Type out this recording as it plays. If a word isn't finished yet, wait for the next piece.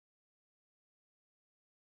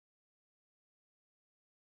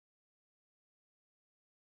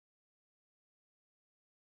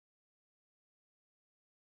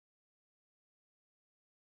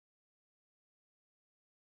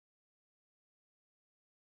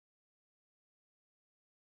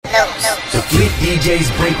The Fleet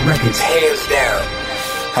DJs break records hands down.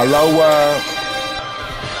 Hello, world.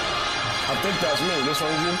 I think that's me. This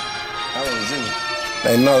one's you? That one's you.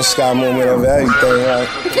 They know Sky movement over everything, right?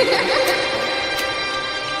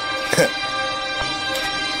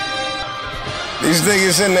 These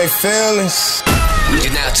niggas in their feelings.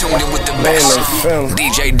 You're now tuned in with the best.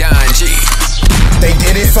 DJ Don G. They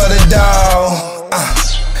did it for the dog.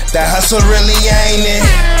 That hustle really ain't it.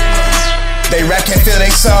 They rap can feel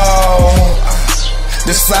they soul.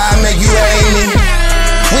 This fly make you hate it.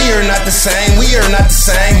 We are not the same. We are not the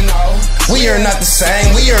same. We are not the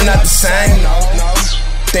same. We are not the same.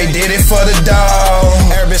 They did it for the dog.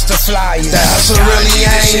 AIRABUS THEFLYEST. That hustle really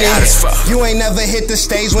ain't it. You ain't never hit the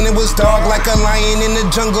stage when it was dark like a lion in the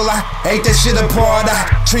jungle. I ate that shit apart.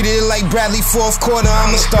 I treated it like Bradley fourth quarter.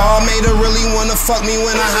 I'm a star. Made her really wanna fuck me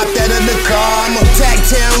when I hopped out of the car. I'm a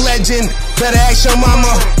Tag-Town legend. Better ask your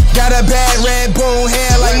mama. Got a bad red bone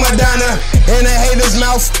hair like Madonna. In a hater's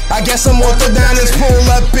mouth, I guess I'm orthodontist. Pull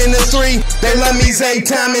up in the 3, they love me Zay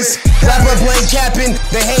Thomas. Rapper blank capping,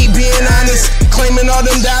 they hate being honest. Claiming all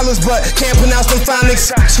them dollars, but can't pronounce them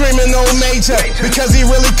phonics. Screaming old major, because he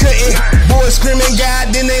really couldn't. Boys screaming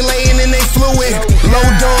God, then they laying and they fluid. Low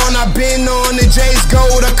dawn, I been on the J's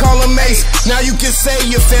gold, I call him Ace. Now you can say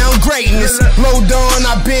you found greatness. Low dawn,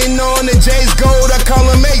 I been on the J's gold, I call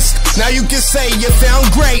him Ace. Now you can say you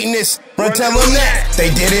found greatness. Run, tell them that they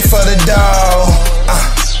did it for the dog.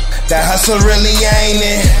 That hustle really ain't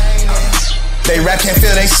it. They rap can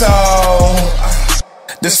feel they soul.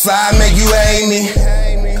 This fly make you hate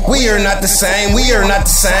me. We are not the same. We are not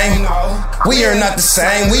the same. We are not the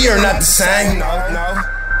same. We are not the same.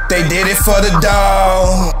 They did it for the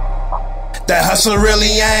dog. That hustle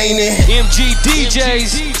really ain't it. MG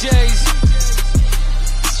DJs.